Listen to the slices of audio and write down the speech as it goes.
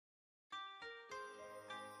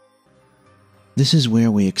This is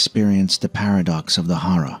where we experience the paradox of the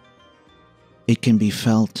Hara. It can be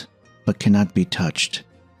felt, but cannot be touched.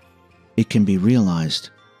 It can be realized,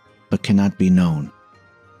 but cannot be known.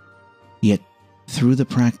 Yet, through the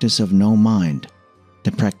practice of no mind,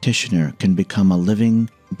 the practitioner can become a living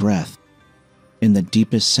breath in the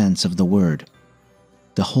deepest sense of the word.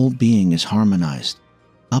 The whole being is harmonized,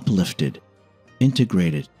 uplifted,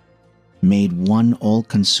 integrated, made one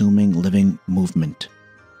all-consuming living movement.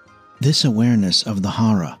 This awareness of the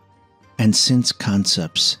Hara and sense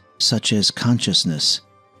concepts such as consciousness,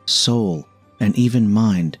 soul, and even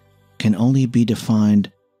mind can only be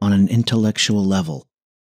defined on an intellectual level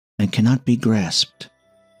and cannot be grasped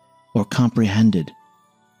or comprehended.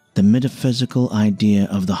 The metaphysical idea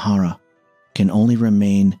of the Hara can only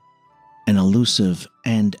remain an elusive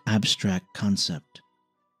and abstract concept.